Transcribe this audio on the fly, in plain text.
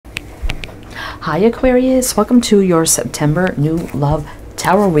Hi Aquarius, welcome to your September New Love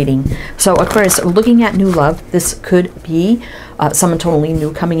Tarot reading. So Aquarius, looking at new love, this could be someone totally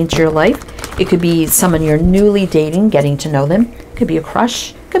new coming into your life. It could be someone you're newly dating, getting to know them. It could be a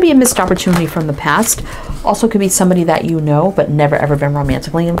crush. It could be a missed opportunity from the past. Also could be somebody that you know but never ever been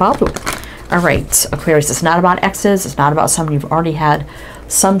romantically involved with. All right, Aquarius, it's not about exes. It's not about someone you've already had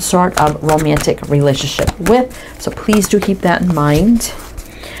some sort of romantic relationship with. So please do keep that in mind.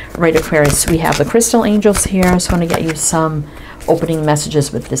 All right, Aquarius, we have the crystal angels here. So I want to get you some opening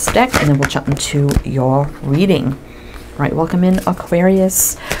messages with this deck, and then we'll jump into your reading. All right, welcome in,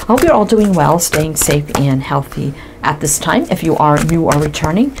 Aquarius. I hope you're all doing well, staying safe and healthy at this time. If you are new or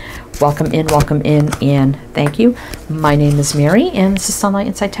returning, welcome in, and thank you. My name is Mary, and this is Sunlight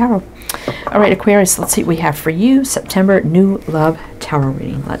Inside Tarot. All right, Aquarius, let's see what we have for you. September New Love Tarot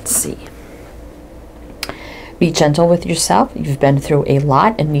reading. Let's see. Be gentle with yourself. You've been through a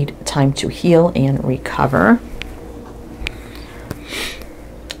lot and need time to heal and recover.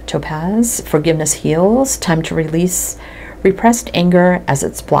 Topaz, forgiveness heals. Time to release repressed anger as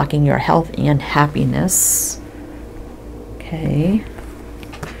it's blocking your health and happiness. Okay.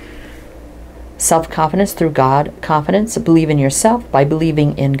 Self-confidence through God confidence. Believe in yourself by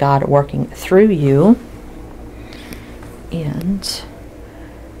believing in God working through you. And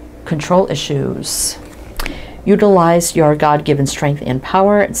control issues. Utilize your God-given strength and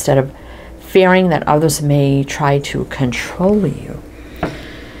power instead of fearing that others may try to control you.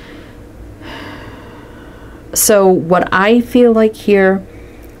 So what I feel like here,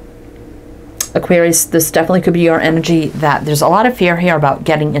 Aquarius, this definitely could be your energy that there's a lot of fear here about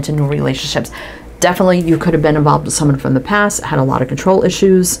getting into new relationships. Definitely you could have been involved with someone from the past, had a lot of control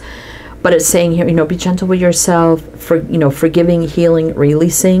issues, but it's saying here, be gentle with yourself, forgiving, healing,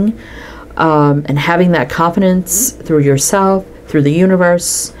 releasing, and having that confidence through yourself, through the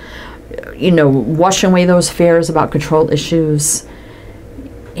universe, washing away those fears about control issues,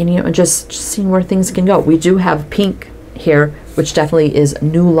 and just seeing where things can go. We do have pink here, which definitely is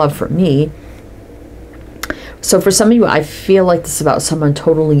new love for me. So for some of you, I feel like this is about someone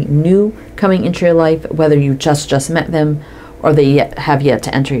totally new coming into your life, whether you just met them or they have yet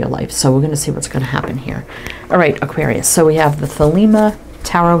to enter your life. So we're going to see what's going to happen here. All right, Aquarius. So we have the Thelema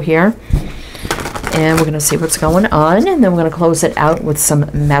Tarot here, and we're going to see what's going on, and then we're going to close it out with some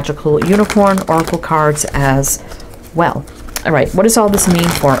magical unicorn oracle cards as well. All right, what does all this mean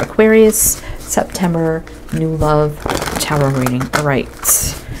for Aquarius? September New Love Tarot reading. All right,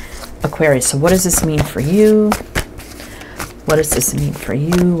 Aquarius, so what does this mean for you? What does this mean for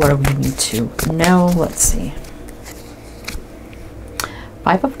you? What do we need to know? Let's see.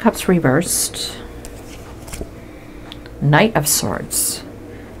 Five of Cups reversed. Knight of Swords.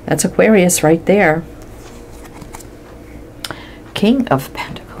 That's Aquarius right there. King of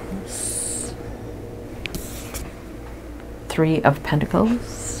Pentacles. Three of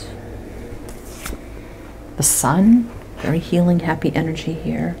Pentacles. The Sun. Very healing, happy energy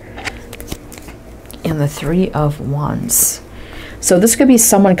here. And the Three of Wands. So this could be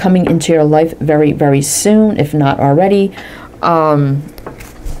someone coming into your life very, very soon, if not already. I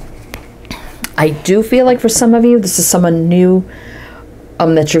do feel like for some of you, this is someone new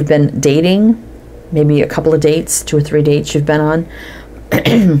that you've been dating. Maybe a couple of dates, 2 or 3 dates you've been on.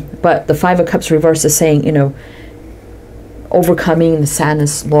 But the Five of Cups reverse is saying, overcoming the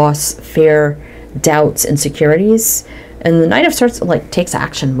sadness, loss, fear, doubts, insecurities. And the Knight of Swords takes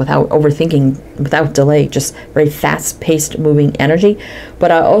action without overthinking, without delay, just very fast-paced moving energy. But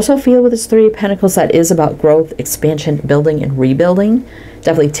I also feel with this Three of Pentacles that is about growth, expansion, building, and rebuilding.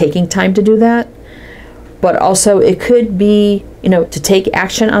 Definitely taking time to do that. But also it could be, to take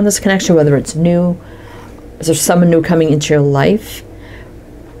action on this connection, whether it's new, is there someone new coming into your life?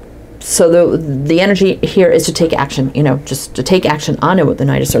 So the energy here is to take action, just to take action on it with the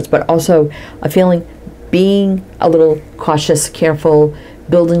Knight of Swords. But also a feeling being a little cautious, careful,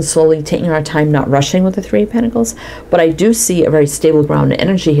 building slowly, taking our time, not rushing with the Three of Pentacles. But I do see a very stable grounded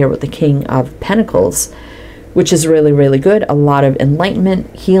energy here with the King of Pentacles, which is really, really good. A lot of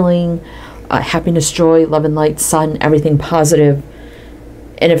enlightenment, healing, happiness, joy, love and light, sun, everything positive.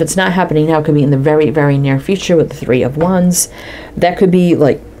 And if it's not happening now, it could be in the very, very near future with the Three of Wands. That could be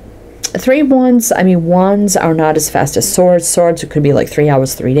Three of Wands. I mean, wands are not as fast as swords. Swords, it could be 3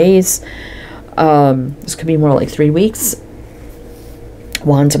 hours, 3 days. This could be more like 3 weeks.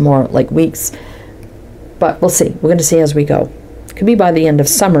 Wands are more like weeks. But we'll see. We're going to see as we go. It could be by the end of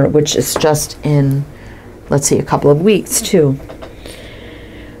summer, which is just in, let's see, a couple of weeks too.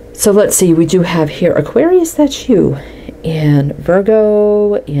 So let's see. We do have here Aquarius, that's you. And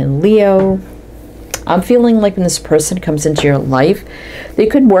Virgo and Leo. I'm feeling like when this person comes into your life, they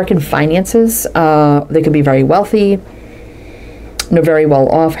could work in finances. They could be very wealthy, very well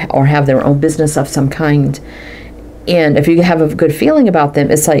off, or have their own business of some kind. And if you have a good feeling about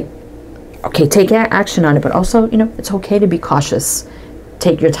them, it's like, okay, take action on it. But also, it's okay to be cautious.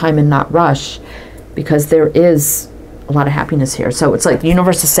 Take your time and not rush, because there is a lot of happiness here. So it's like the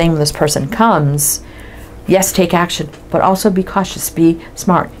universe is saying when this person comes, yes, take action, but also be cautious, be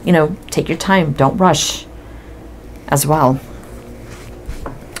smart, take your time, don't rush as well.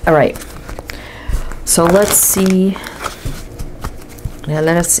 All right, so let's see. Let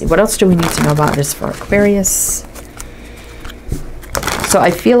us see, what else do we need to know about this for Aquarius? So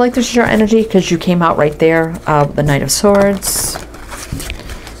I feel like this is your energy because you came out right there, the Knight of Swords.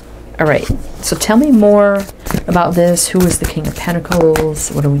 All right, so tell me more about this. Who is the King of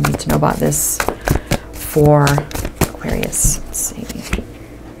Pentacles? What do we need to know about this for Aquarius? Let's see.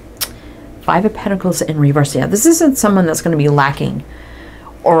 Five of Pentacles in reverse. Yeah, this isn't someone that's going to be lacking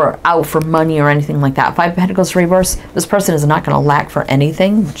or out for money or anything like that. Five of Pentacles reverse. This person is not going to lack for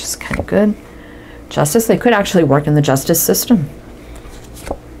anything, which is kind of good. Justice. They could actually work in the justice system.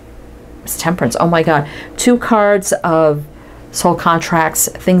 It's Temperance. Oh my God. Two cards of soul contracts,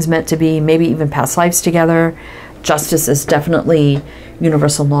 things meant to be, maybe even past lives together. Justice is definitely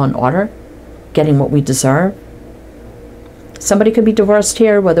universal law and order, getting what we deserve. Somebody could be divorced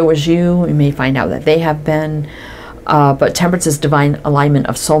here, whether it was you. You may find out that they have been. But Temperance is divine alignment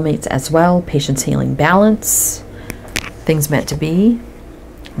of soulmates as well. Patience, healing, balance. Things meant to be.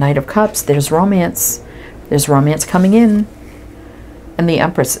 Knight of Cups. There's romance. There's romance coming in. And the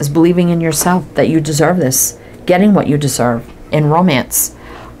Empress is believing in yourself that you deserve this. Getting what you deserve in romance.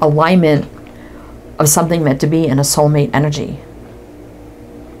 Alignment of something meant to be in a soulmate energy.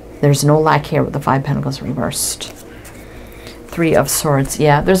 There's no lack here with the Five Pentacles reversed. Three of Swords.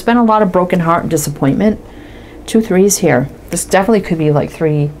 Yeah, there's been a lot of broken heart and disappointment. 2 threes here. This definitely could be like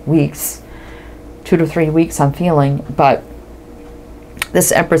 3 weeks. 2 to 3 weeks I'm feeling. But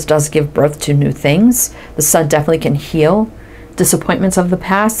this Empress does give birth to new things. The Sun definitely can heal disappointments of the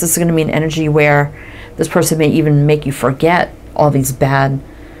past. This is going to be an energy where this person may even make you forget all these bad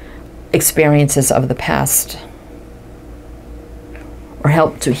experiences of the past. Or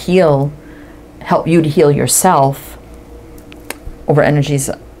help you to heal yourself over energies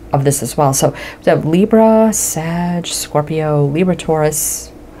of this as well. So we have Libra, Sag, Scorpio, Libra,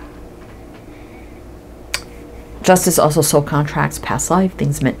 Taurus. Justice, also soul contracts, past life,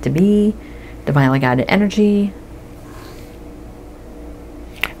 things meant to be, divinely guided energy.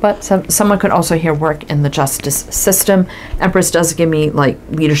 But someone could also here work in the justice system. Empress does give me like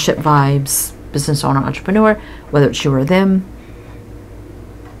leadership vibes, business owner, entrepreneur, whether it's you or them.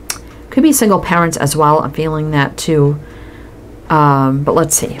 Could be single parents as well. I'm feeling that too. But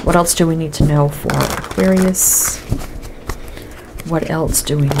let's see. What else do we need to know for Aquarius? What else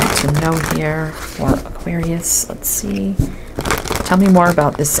do we need to know here for Aquarius? Let's see. Tell me more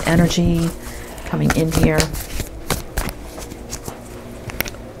about this energy coming in here.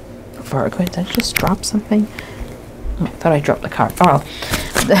 For Aquarius, did I just drop something? Oh, I thought I dropped the card. Oh,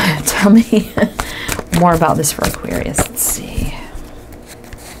 tell me more about this for Aquarius. Let's see.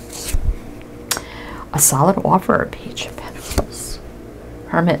 A solid offer, Page of Pentacles.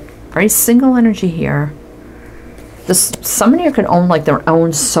 Hermit, very single energy here. Somebody here could own like their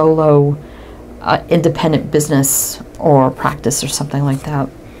own solo independent business or practice or something like that.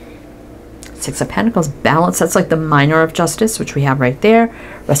 Six of Pentacles, balance. That's like the minor of justice, which we have right there.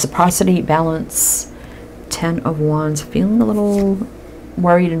 Reciprocity, balance. 10 of Wands, feeling a little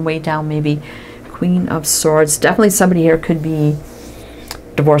worried and weighed down maybe. Queen of Swords. Definitely somebody here could be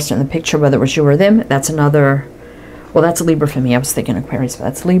divorced in the picture, whether it was you or them. That's another, well, that's a Libra for me. I was thinking Aquarius, but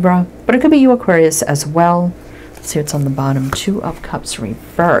that's Libra. But it could be you, Aquarius, as well. Let's see what's on the bottom. 2 of Cups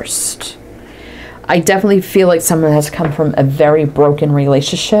reversed. I definitely feel like someone has come from a very broken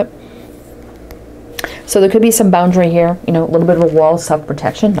relationship. So there could be some boundary here, a little bit of a wall,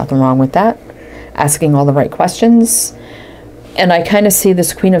 self-protection. Nothing wrong with that. Asking all the right questions. And I kind of see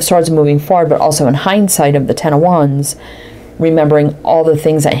this Queen of Swords moving forward, but also in hindsight of the 10 of Wands, remembering all the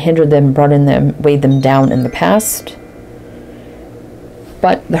things that hindered them, brought in them, weighed them down in the past.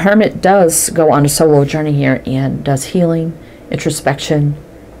 But the Hermit does go on a solo journey here and does healing, introspection,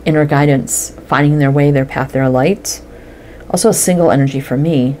 inner guidance, finding their way, their path, their light. Also a single energy for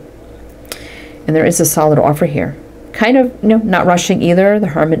me. And there is a solid offer here. Kind of, not rushing either. The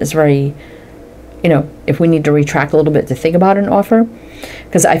Hermit is very, if we need to retract a little bit to think about an offer.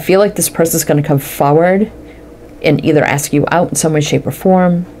 Because I feel like this person is going to come forward and either ask you out in some way, shape, or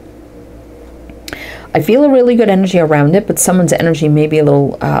form. I feel a really good energy around it, but someone's energy may be a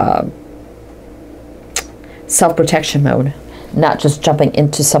little self-protection mode, not just jumping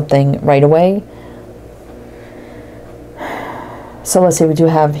into something right away. So let's see, we do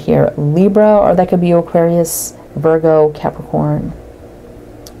have here Libra, or that could be Aquarius, Virgo, Capricorn.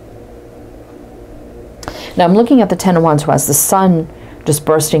 Now I'm looking at the Ten of Wands, who has the sun just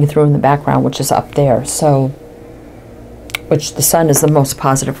bursting through in the background, which is up there. So, which the sun is the most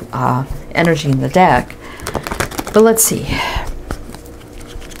positive energy in the deck. But let's see.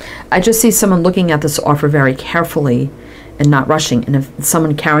 I just see someone looking at this offer very carefully and not rushing, and if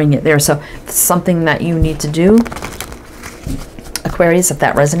someone carrying it there. So it's something that you need to do, Aquarius, if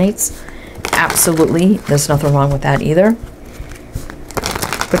that resonates, absolutely. There's nothing wrong with that either.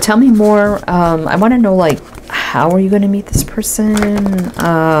 But tell me more. I want to know, like, how are you going to meet this person?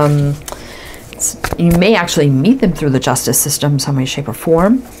 You may actually meet them through the justice system, some way, shape, or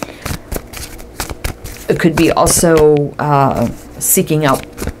form. It could be also seeking out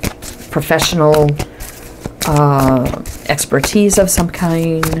professional expertise of some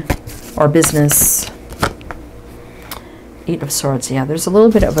kind, or business. Eight of Swords. Yeah, there's a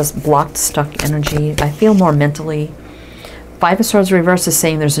little bit of a blocked, stuck energy. I feel more mentally. Five of Swords reverse is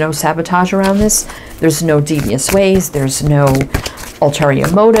saying there's no sabotage around this. There's no devious ways. There's no ulterior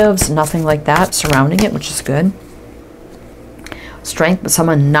motives. Nothing like that surrounding it, which is good. Strength, but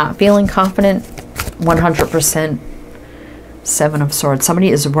someone not feeling confident 100%. Seven of Swords. Somebody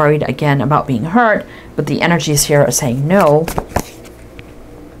is worried again about being hurt, but the energies here are saying no.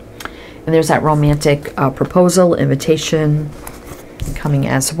 And there's that romantic proposal, invitation coming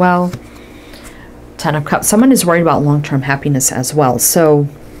as well. Ten of Cups. Someone is worried about long-term happiness as well. So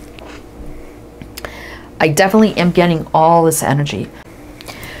I definitely am getting all this energy.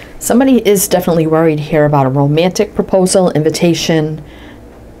 Somebody is definitely worried here about a romantic proposal, invitation,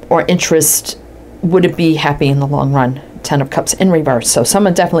 or interest. Would it be happy in the long run? Ten of Cups in reverse. So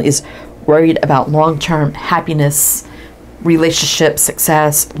someone definitely is worried about long-term happiness, relationship,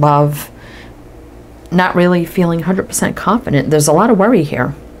 success, love. Not really feeling 100% confident. There's a lot of worry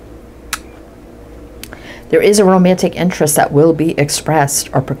here. There is a romantic interest that will be expressed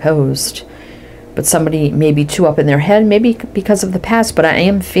or proposed, but somebody may be too up in their head, maybe because of the past, but I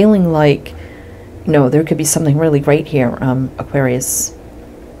am feeling like, you know, there could be something really great here, Aquarius.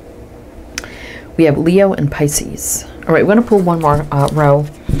 We have Leo and Pisces. All right, we're going to pull one more row.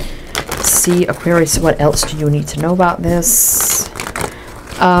 See, Aquarius, what else do you need to know about this?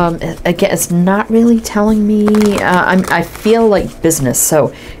 Again, it's not really telling me. I feel like business,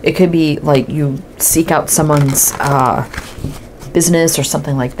 so it could be like you seek out someone's business or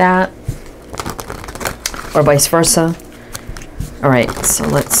something like that, or vice versa. All right, so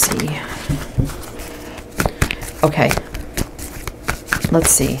let's see. Okay,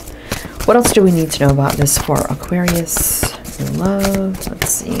 let's see. What else do we need to know about this for Aquarius New Love? Let's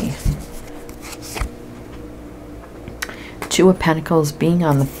see. Two of Pentacles, being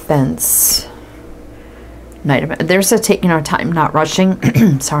on the fence. Knight of, there's a taking our time, not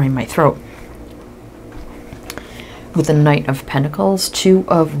rushing. Sorry, my throat. With the Knight of Pentacles, Two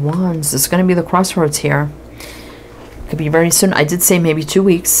of Wands. This is going to be the crossroads here. Could be very soon. I did say maybe 2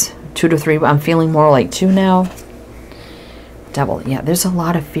 weeks, 2 to 3. I'm feeling more like 2 now. Devil. Yeah, there's a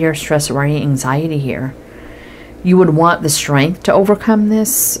lot of fear, stress, worry, anxiety here. You would want the strength to overcome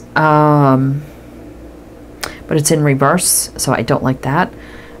this. But it's in reverse, so I don't like that.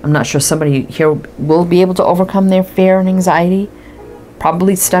 I'm not sure somebody here will be able to overcome their fear and anxiety,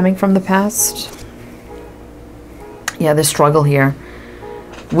 probably stemming from the past. Yeah, the struggle here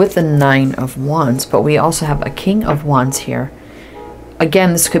with the Nine of Wands, but we also have a King of Wands here.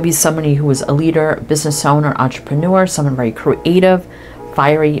 Again, this could be somebody who is a leader, business owner, entrepreneur, someone very creative,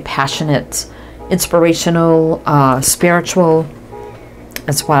 fiery, passionate, inspirational, spiritual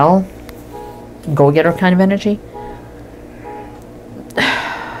as well. Go-getter kind of energy.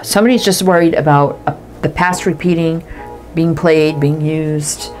 Somebody's just worried about the past repeating, being played, being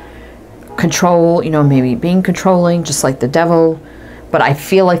used, control, you know, maybe being controlling, just like the devil. But I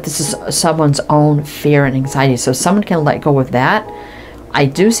feel like this is someone's own fear and anxiety, so someone can let go of that. I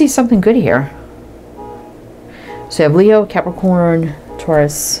do see something good here. So you have Leo, Capricorn,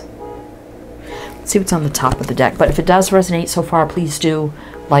 Taurus. Let's see what's on the top of the deck. But if it does resonate so far, please do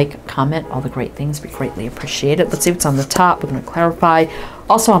like, comment, all the great things. We greatly appreciate it. Let's see what's on the top. We're going to clarify.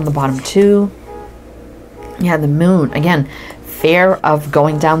 Also on the bottom too. Yeah, the Moon. Again, fear of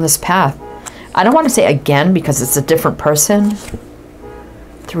going down this path. I don't want to say again because it's a different person.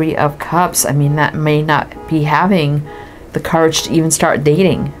 Three of Cups. I mean, that may not be having the courage to even start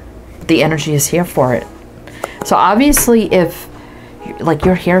dating. The energy is here for it. So obviously if like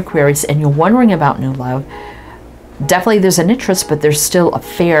you're here, Aquarius, and you're wondering about new love, definitely there's an interest, but there's still a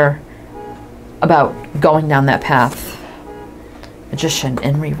fear about going down that path. Magician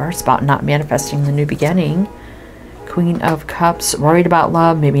in reverse, about not manifesting the new beginning. Queen of Cups, worried about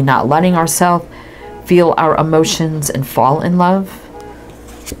love, maybe not letting ourselves feel our emotions and fall in love.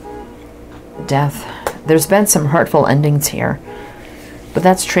 Death. There's been some hurtful endings here, but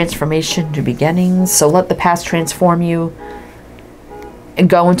that's transformation to beginnings. So let the past transform you and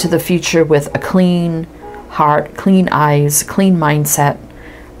go into the future with a clean heart, clean eyes, clean mindset.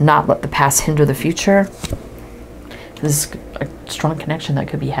 Not let the past hinder the future. This is a strong connection that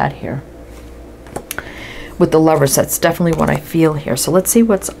could be had here. With the Lovers, that's definitely what I feel here. So let's see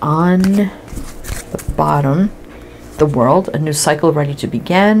what's on the bottom. The World, a new cycle ready to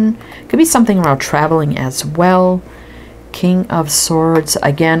begin. Could be something around traveling as well. King of Swords,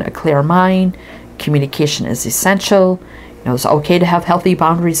 again, a clear mind. Communication is essential. You know, it's okay to have healthy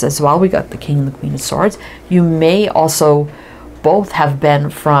boundaries as well. We got the King and the Queen of Swords. You may also both have been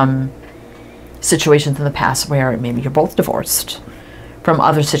from situations in the past where maybe you're both divorced from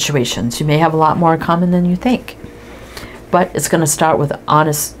other situations. You may have a lot more in common than you think. But it's going to start with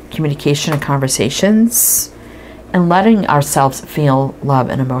honest communication and conversations and letting ourselves feel love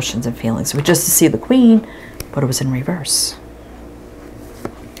and emotions and feelings. We just see the Queen, but it was in reverse.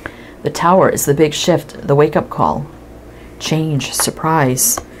 The Tower is the big shift, the wake-up call. Change,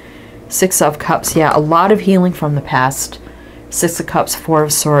 surprise. Six of Cups, yeah, a lot of healing from the past. Six of Cups, Four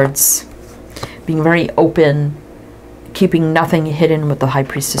of Swords. Being very open, keeping nothing hidden with the High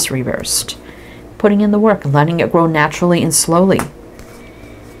Priestess reversed. Putting in the work, letting it grow naturally and slowly.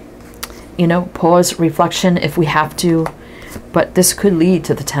 You know, pause, reflection if we have to. But this could lead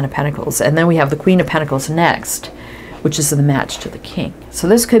to the Ten of Pentacles. And then we have the Queen of Pentacles next, which is the match to the King. So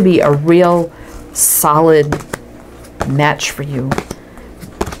this could be a real solid match for you.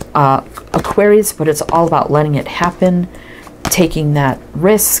 Aquarius, but it's all about letting it happen. Taking that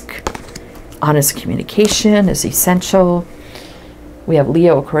risk. Honest communication is essential. We have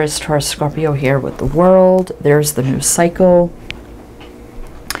Leo, Aquarius, Taurus, Scorpio here with the World. There's the new cycle.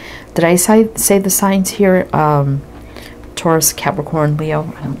 Did I say the signs here? Taurus, Capricorn,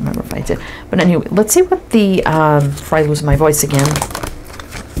 Leo. I don't remember if I did. But anyway, let's see what the, before I lose my voice again,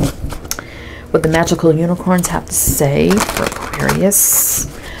 what the magical unicorns have to say for Aquarius.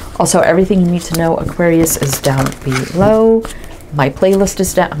 Also, everything you need to know, Aquarius, is down below. My playlist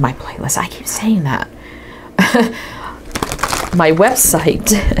is down. My playlist, I keep saying that. My website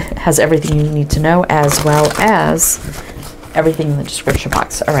has everything you need to know, as well as everything in the description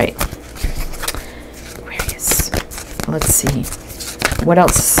box. All right. Aquarius. Let's see. What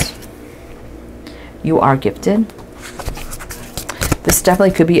else? You are gifted. This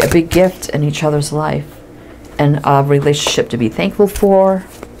definitely could be a big gift in each other's life and a relationship to be thankful for.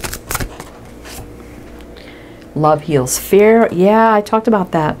 Love heals fear. Yeah, I talked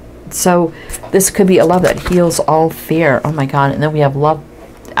about that. So this could be a love that heals all fear. Oh my God. And then we have love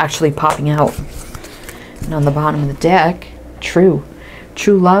actually popping out. And on the bottom of the deck, true.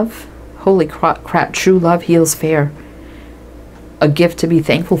 True love. Holy crap. True love heals fear. A gift to be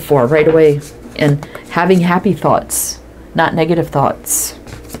thankful for right away. And having happy thoughts, not negative thoughts.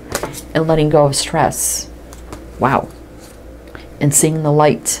 And letting go of stress. Wow. And seeing the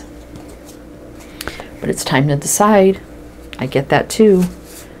light. But it's time to decide. I get that too.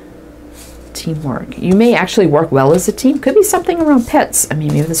 Teamwork. You may actually work well as a team. Could be something around pets. I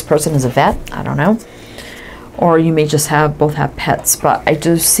mean, maybe this person is a vet. I don't know. Or you may just both have pets. But I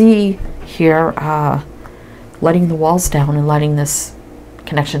do see here letting the walls down and letting this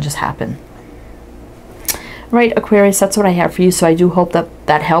connection just happen. Right, Aquarius, that's what I have for you. So I do hope that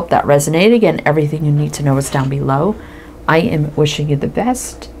that helped, that resonated. Again, everything you need to know is down below. I am wishing you the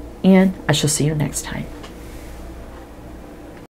best. And I shall see you next time.